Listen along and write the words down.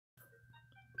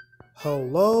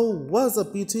Hello, what's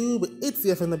up YouTube? It's the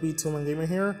FNB21 Gamer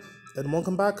here, and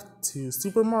welcome back to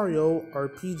Super Mario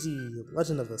RPG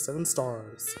Legend of the Seven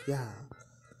Stars. Yeah.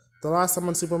 The last time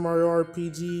on Super Mario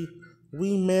RPG,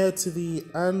 we made it to the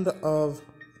end of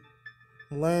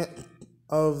the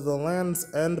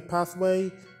Land's End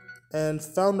pathway and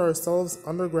found ourselves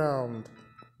underground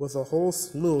with a whole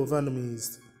slew of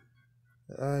enemies.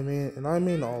 I mean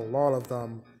a lot of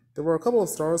them. There were a couple of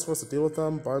stars for us to deal with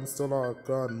them, but I'm still not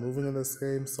good at moving in this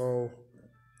game, so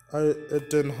it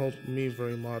didn't help me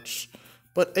very much.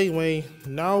 But anyway,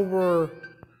 now we're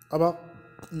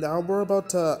about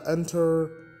to enter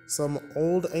some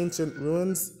old ancient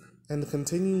ruins and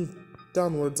continue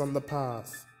downwards on the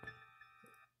path.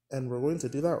 And we're going to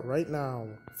do that right now.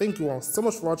 Thank you all so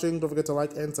much for watching. Don't forget to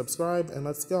like and subscribe, and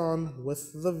let's get on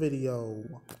with the video.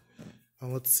 Now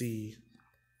let's see.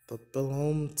 The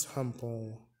Bilome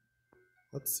Temple.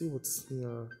 Let's see what's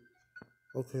here.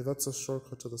 Okay, that's a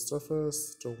shortcut to the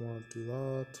surface. Don't want to do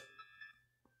that.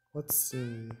 Let's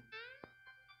see.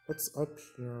 What's up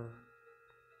here?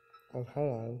 Oh,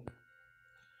 hello.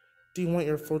 Do you want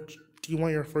your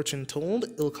fortune told?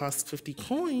 It'll cost 50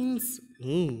 coins.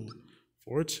 Ooh,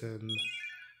 fortune.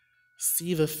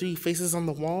 See the 3 faces on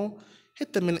the wall?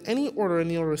 Hit them in any order and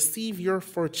you'll receive your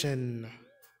fortune.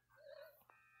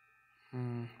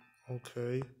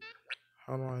 Okay.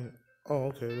 How do I... Oh,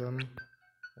 okay then.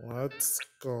 Let's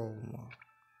go.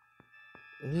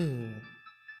 Ooh.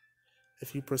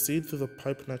 If you proceed through the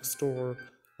pipe next door,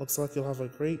 looks like you'll have a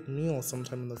great meal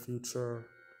sometime in the future.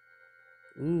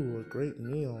 Ooh, a great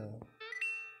meal.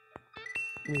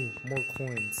 Ooh, more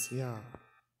coins, yeah.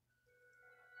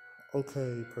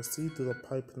 Okay, proceed through the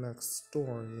pipe next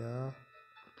door, yeah?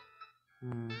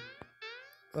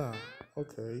 Ah,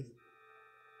 okay.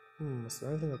 Is there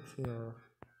anything up here?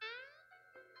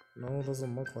 No, it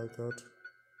doesn't look like it.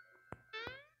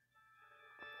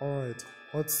 Alright,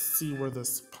 let's see where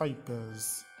this pipe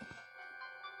is.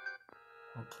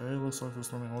 Okay, looks like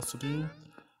there's nothing else to do.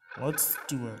 Let's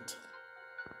do it.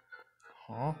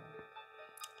 Huh?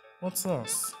 What's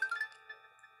this?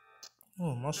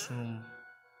 Oh, mushroom.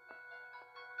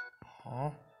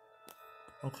 Huh?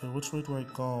 Okay, which way do I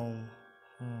go?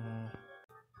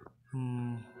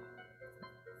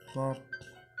 That...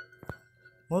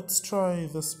 Let's try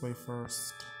this way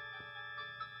first.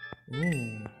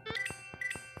 Ooh.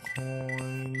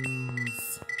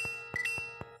 Coins.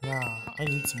 Yeah, I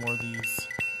need some more of these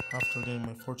after getting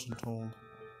my fortune told.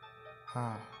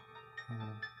 Now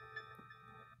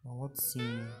let's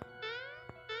see.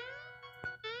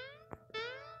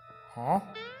 Huh?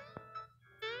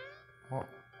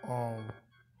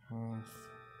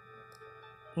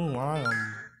 Ooh, I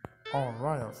am.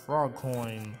 Alright, a frog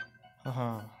coin.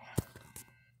 Haha.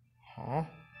 Huh?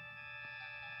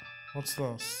 What's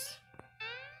this?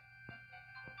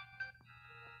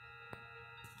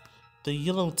 The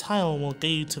yellow tile will get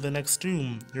you to the next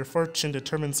room. Your fortune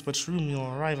determines which room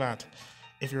you'll arrive at.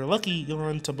 If you're lucky, you'll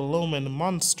run to Bilome and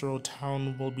Monstro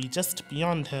Town will be just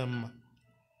beyond him.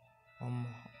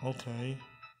 Okay.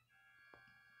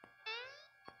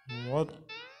 What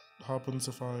happens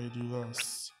if I do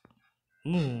this?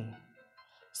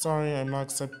 Sorry, I'm not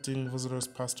accepting visitors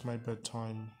past my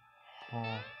bedtime.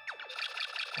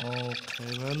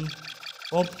 Okay then.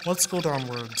 Well, let's go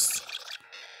downwards.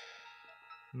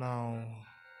 Now,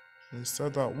 they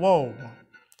said that. Whoa!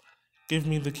 Give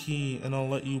me the key and I'll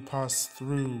let you pass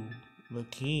through. The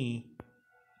key?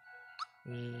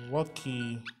 What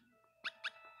key?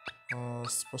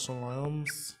 Special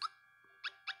items?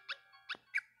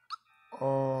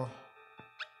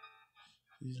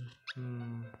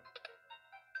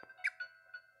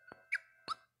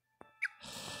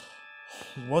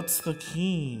 What's the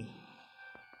key?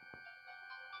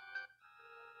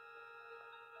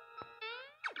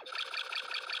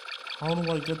 How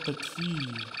do I get the key?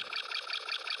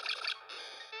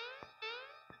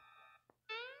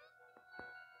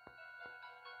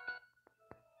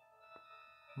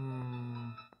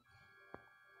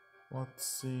 Let's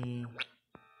see.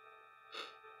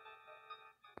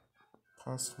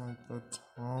 Past my bed.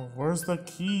 Oh, where's the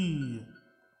key?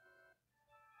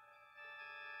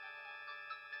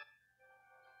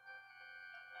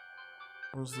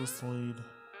 Where's this lead?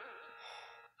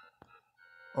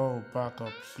 Oh, back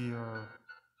up here.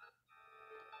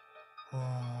 Do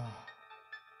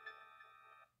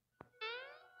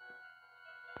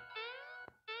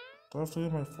I have to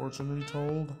get my fortune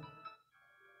retold?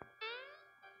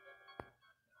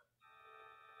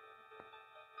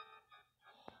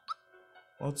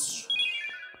 Let's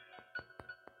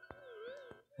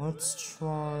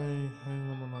try hanging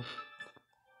them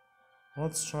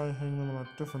on a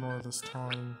different order this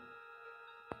time.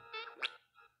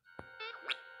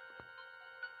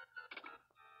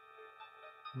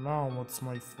 Now what's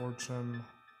my fortune?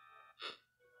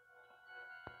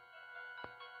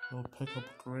 You'll pick up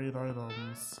great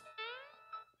items.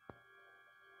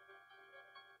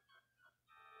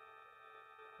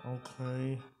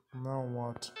 Okay, now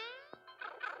what?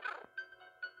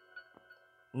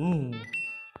 Ooh.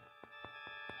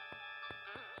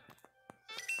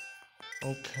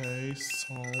 Okay,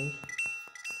 so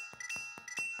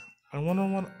I wonder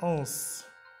what else.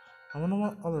 I wonder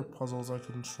what other puzzles I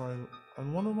can try. I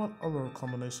wonder what other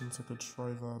combinations I could try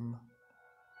then.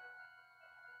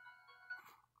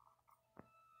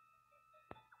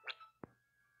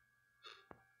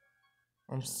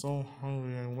 I'm so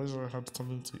hungry. I wish I had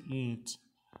something to eat.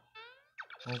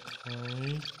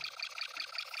 Okay.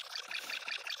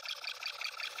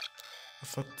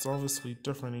 Effect's obviously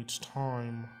different each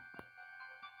time.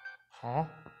 Huh?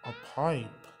 A pipe?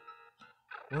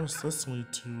 Where's this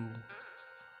lead to?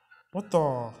 What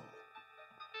the?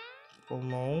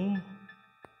 Alone?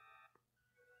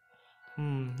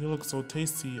 You look so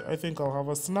tasty. I think I'll have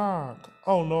a snack.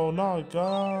 Oh no, not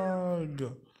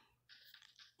gag.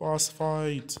 Boss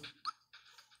fight.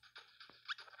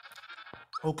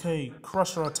 Okay,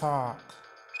 Crusher attack.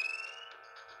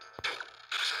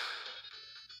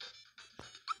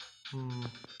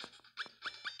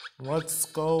 Let's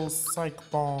go Psych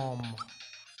Bomb.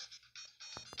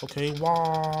 Okay,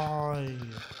 why?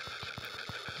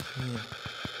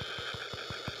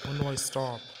 When do I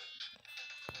stop?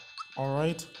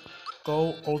 Alright,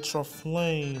 go Ultra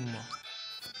Flame.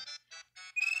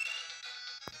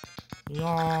 Yeah.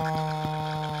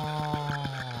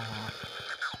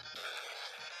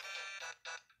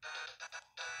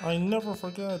 I never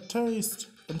forget taste.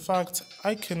 In fact,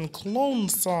 I can clone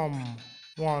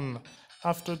someone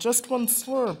after just one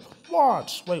slurp.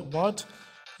 Watch. Wait, what?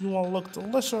 You all look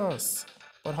delicious.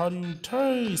 But how do you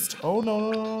taste? Oh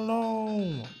no, no, no,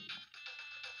 no.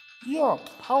 Yuck,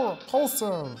 how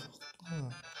repulsive.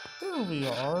 There we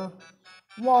are.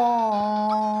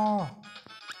 Wah!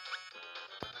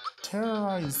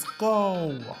 Terrorize,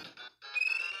 go!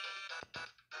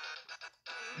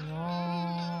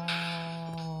 Yeah.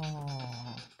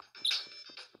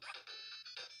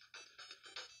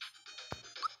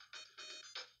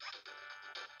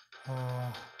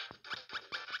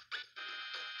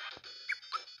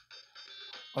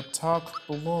 Attack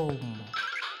Bloom.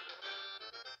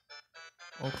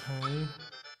 Okay.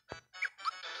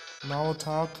 Now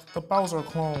attack the Bowser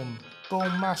clone. Go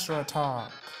Masher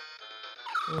attack.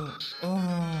 You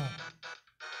all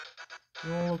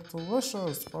look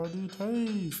delicious, but do you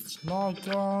taste? Not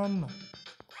again.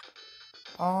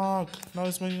 Ah, now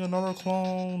he's making another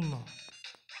clone.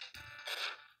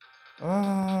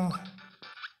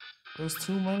 There's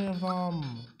too many of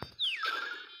them.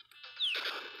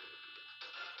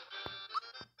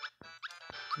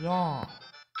 Yeah.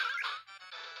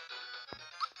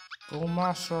 Go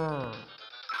Masher.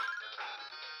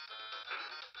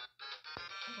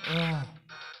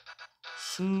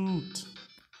 Shoot.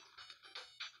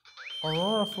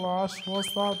 Aurora Flash,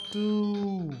 what's that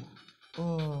do?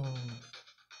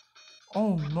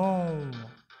 Oh no.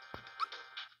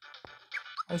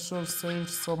 I should have saved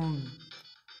some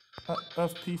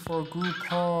FP for a group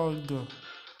hug.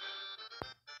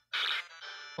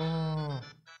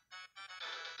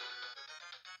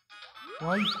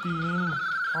 Light beam.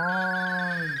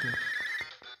 Hug.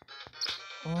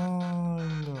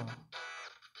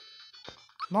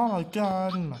 Not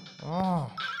again.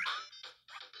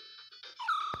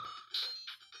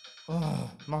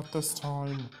 Not this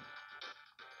time.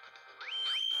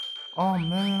 Oh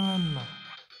man.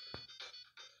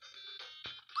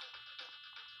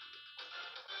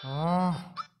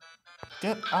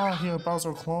 Get out of here,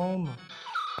 Bowser clone.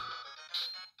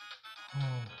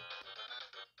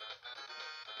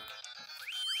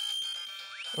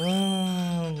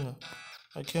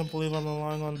 I can't believe I'm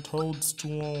relying on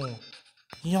Toadstool.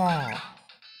 Yeah.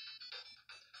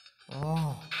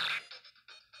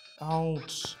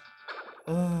 Ouch.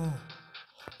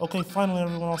 Okay, finally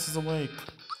everyone else is awake.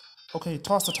 Okay,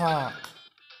 toss attack.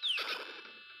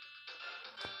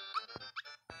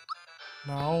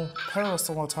 Now,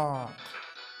 Parasol attack.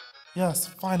 Yes,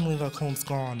 finally the clone's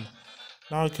gone.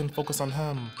 Now I can focus on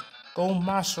him. Go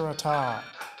Masher attack.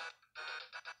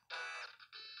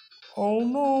 Oh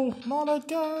no, not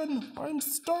again! I'm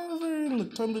starving!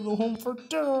 Time to go home for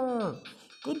dinner!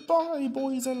 Goodbye,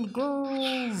 boys and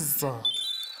girls!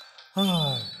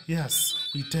 Yes,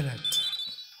 we did it.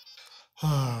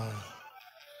 Oh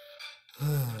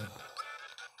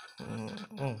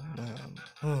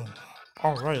man.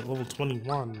 Alright, level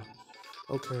 21.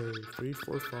 Okay, 3,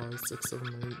 4, 5, 6, 7,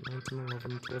 8, 9, 10,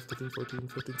 11, 12, 13, 14,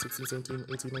 15, 16, 17,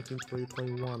 18, 19, 20,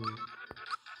 21.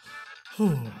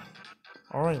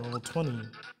 Alright, level 20.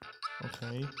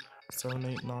 Okay. 7,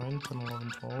 8, 9, 10,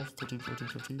 11, 12, 13, 14,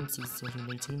 15, 16,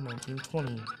 17, 18, 19,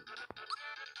 20.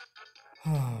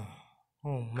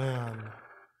 Oh man.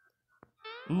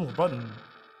 Ooh, a button.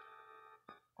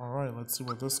 Alright, let's see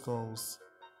where this goes.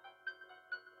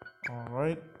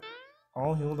 Alright.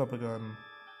 All healed up again.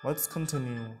 Let's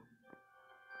continue.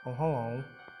 Oh, hello.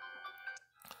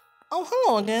 Oh,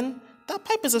 hello again. That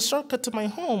pipe is a shortcut to my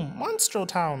home, Monstro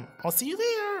Town. I'll see you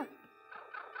there.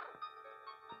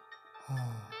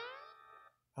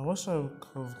 I wish I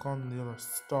could have gotten the other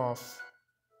stuff.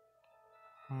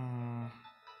 I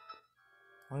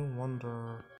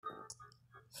wonder.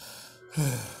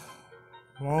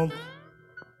 Well,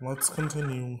 let's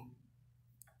continue.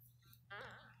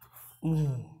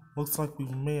 Ooh, looks like we've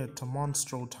made it to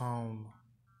Monstro Town.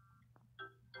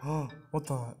 What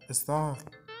the? Is that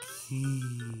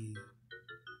key?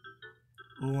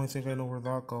 Ooh, I think I know where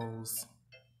that goes.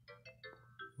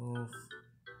 Oof.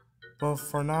 But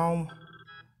for now,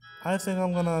 I think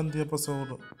I'm gonna end the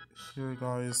episode here,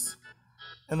 guys.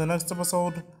 In the next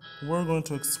episode, we're going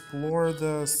to explore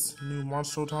this new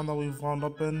Monstro Town that we've wound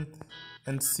up in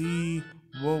and see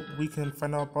what we can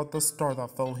find out about the star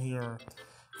that fell here.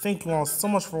 Thank you all so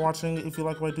much for watching. If you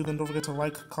like what I do, then don't forget to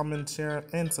like, comment, share,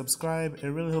 and subscribe. It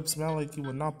really helps me out like you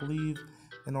would not believe.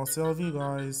 And I'll see all of you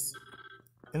guys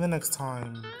in the next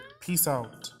time. Peace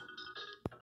out.